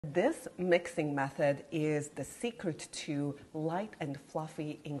This mixing method is the secret to light and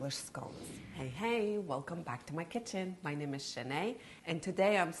fluffy English scones. Hey, welcome back to my kitchen. My name is Shanae, and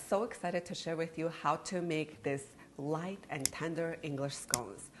today I'm so excited to share with you how to make this light and tender English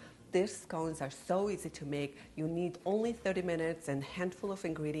scones. These scones are so easy to make. You need only 30 minutes and a handful of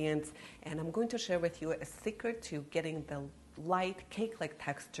ingredients, and I'm going to share with you a secret to getting the light cake-like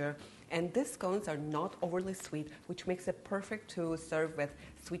texture. And these scones are not overly sweet, which makes it perfect to serve with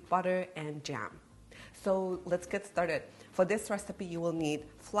sweet butter and jam. So let's get started. For this recipe, you will need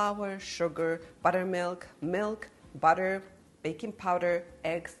flour, sugar, buttermilk, milk, butter, baking powder,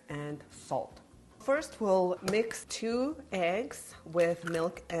 eggs, and salt. First, we'll mix 2 eggs with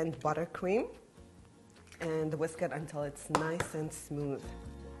milk and buttercream and whisk it until it's nice and smooth.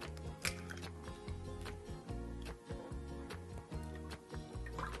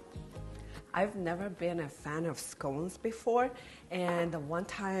 I've never been a fan of scones before, and one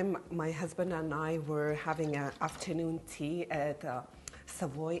time my husband and I were having an afternoon tea at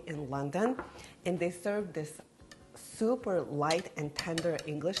Savoy in London, and they served this super light and tender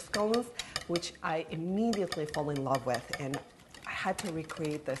English scones, which I immediately fell in love with, and I had to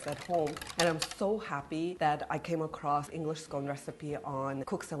recreate this at home. And I'm so happy that I came across English scone recipe on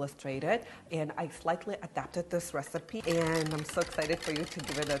Cooks Illustrated, and I slightly adapted this recipe, and I'm so excited for you to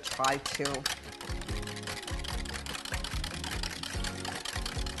give it a try too.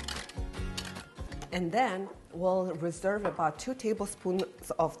 And then we'll reserve about 2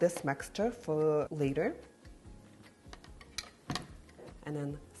 tablespoons of this mixture for later, and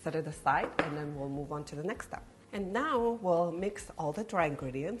then set it aside, and then we'll move on to the next step. And now we'll mix all the dry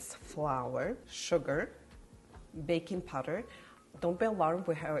ingredients: flour, sugar, baking powder. Don't be alarmed,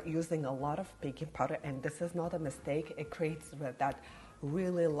 we are using a lot of baking powder, and this is not a mistake. It creates that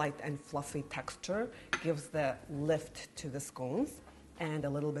really light and fluffy texture, gives the lift to the scones, and a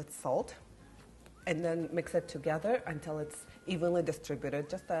little bit salt. And then mix it together until it's evenly distributed,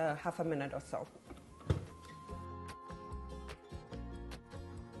 just a half a minute or so.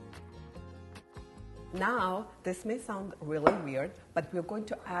 Now, this may sound really weird, but we're going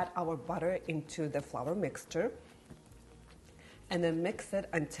to add our butter into the flour mixture and then mix it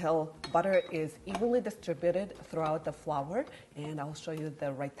until butter is evenly distributed throughout the flour, and I'll show you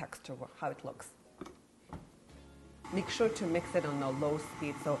the right texture, how it looks. Make sure to mix it on a low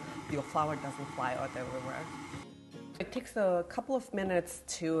speed so your flour doesn't fly out everywhere. It takes a couple of minutes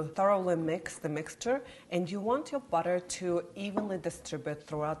to thoroughly mix the mixture, and you want your butter to evenly distribute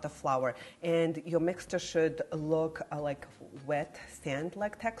throughout the flour, and your mixture should look like wet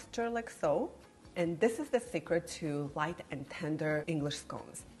sand-like texture, like so. And this is the secret to light and tender English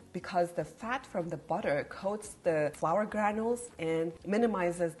scones, because the fat from the butter coats the flour granules and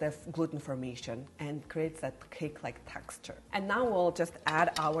minimizes the gluten formation and creates that cake-like texture. And now we'll just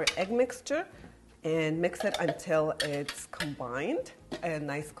add our egg mixture and mix it until it's combined and a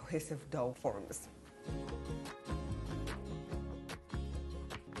nice cohesive dough forms.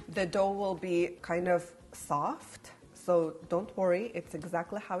 The dough will be kind of soft, so don't worry, it's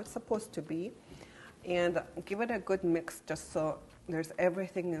exactly how it's supposed to be. And give it a good mix just so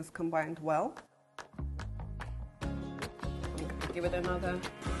everything is combined well. Give it another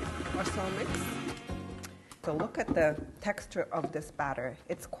or so mix. So look at the texture of this batter.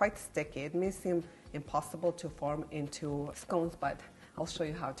 It's quite sticky. It may seem impossible to form into scones, but I'll show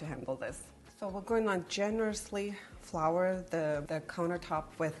you how to handle this. So we're going to generously flour the countertop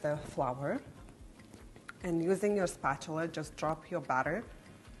with the flour. And using your spatula, just drop your batter.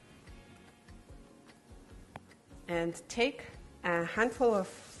 And take a handful of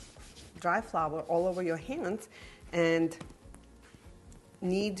dry flour all over your hands and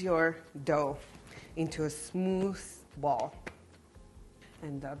knead your dough into a smooth ball.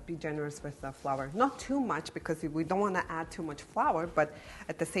 And be generous with the flour. Not too much, because we don't want to add too much flour, but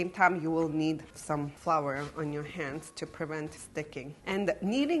at the same time you will need some flour on your hands to prevent sticking. And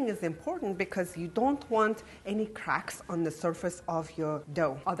kneading is important because you don't want any cracks on the surface of your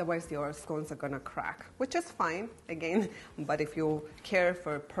dough. Otherwise your scones are going to crack, which is fine, again, but if you care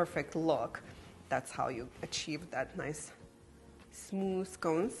for a perfect look, that's how you achieve that nice smooth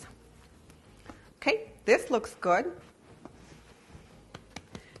scones. Okay, this looks good.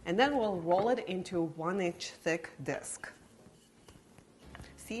 And then we'll roll it into 1-inch thick disc.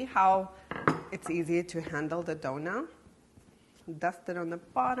 See how it's easy to handle the dough now? Dust it on the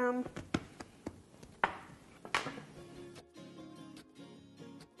bottom.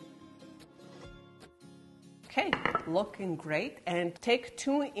 Okay, looking great. And take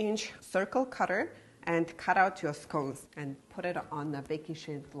 2-inch circle cutter and cut out your scones and put it on a baking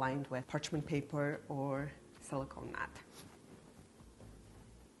sheet lined with parchment paper or silicone mat.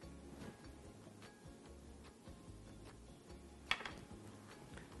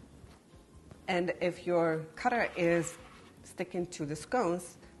 And if your cutter is sticking to the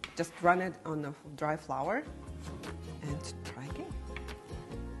scones, just run it on the dry flour and try again.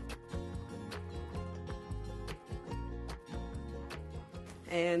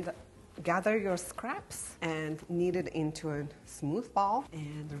 And gather your scraps and knead it into a smooth ball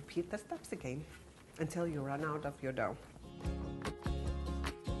and repeat the steps again until you run out of your dough.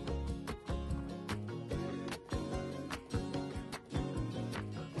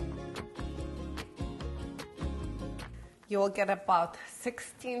 You will get about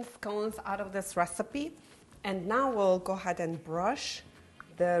 16 scones out of this recipe. And now we'll go ahead and brush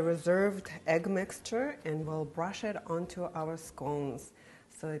the reserved egg mixture and we'll brush it onto our scones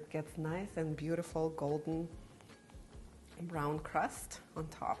so it gets nice and beautiful golden brown crust on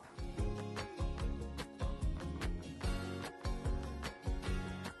top.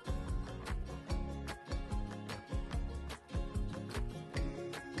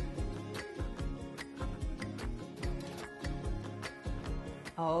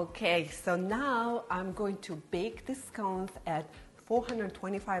 Okay, so now I'm going to bake the scones at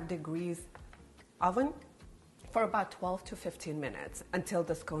 425 degrees oven for about 12 to 15 minutes until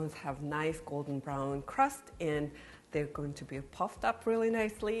the scones have nice golden brown crust and they're going to be puffed up really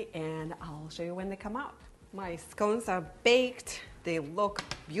nicely, and I'll show you when they come out. My scones are baked. They look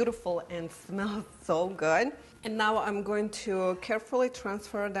beautiful and smell so good. And now I'm going to carefully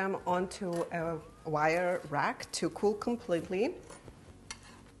transfer them onto a wire rack to cool completely.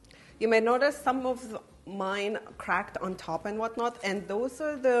 You may notice some of mine cracked on top and whatnot, and those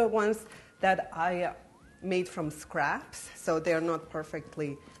are the ones that I made from scraps, so they're not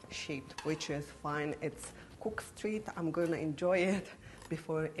perfectly shaped, which is fine. It's Cook Street. I'm going to enjoy it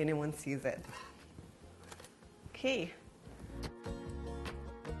before anyone sees it. Okay.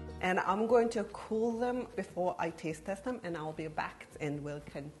 And I'm going to cool them before I taste test them, and I'll be back and we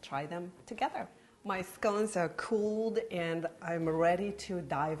can try them together. My scones are cooled and I'm ready to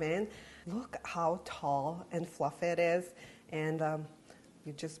dive in. Look how tall and fluffy it is. And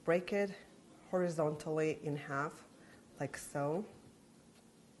you just break it horizontally in half, like so.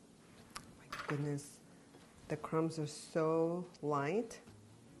 My goodness, the crumbs are so light.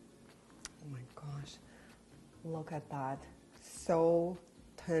 Oh my gosh, look at that. So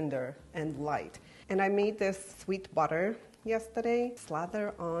tender and light. And I made this sweet butter yesterday.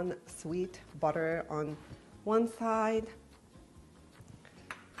 Slather on sweet butter on one side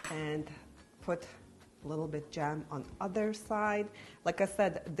and put a little bit jam on other side. Like I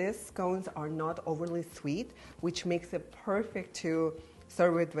said, these scones are not overly sweet, which makes it perfect to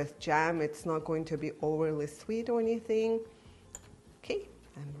serve it with jam. It's not going to be overly sweet or anything. Okay,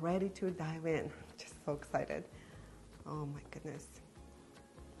 I'm ready to dive in. Just so excited. Oh my goodness.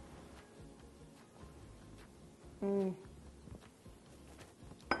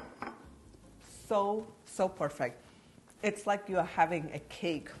 So perfect. It's like you're having a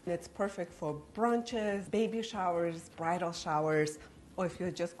cake. It's perfect for brunches, baby showers, bridal showers, or if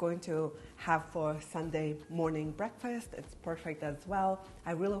you're just going to have for Sunday morning breakfast, it's perfect as well.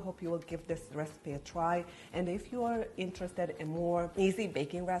 I really hope you will give this recipe a try. And if you are interested in more easy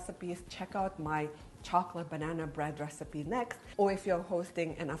baking recipes, check out my chocolate banana bread recipe next. Or if you're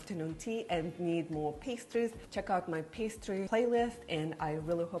hosting an afternoon tea and need more pastries, check out my pastry playlist. And I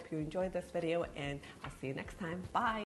really hope you enjoyed this video, and I'll see you next time. Bye.